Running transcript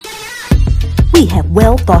We have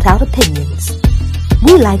well thought out opinions.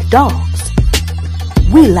 We like dogs.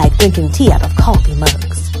 We like drinking tea out of coffee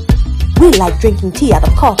mugs. We like drinking tea out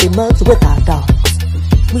of coffee mugs with our dogs.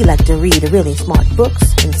 We like to read really smart books,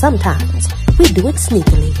 and sometimes we do it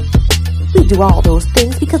sneakily. We do all those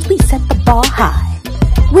things because we set the bar high.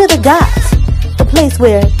 We're the Goss, the place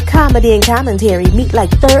where comedy and commentary meet like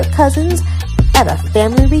third cousins at a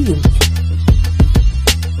family reunion.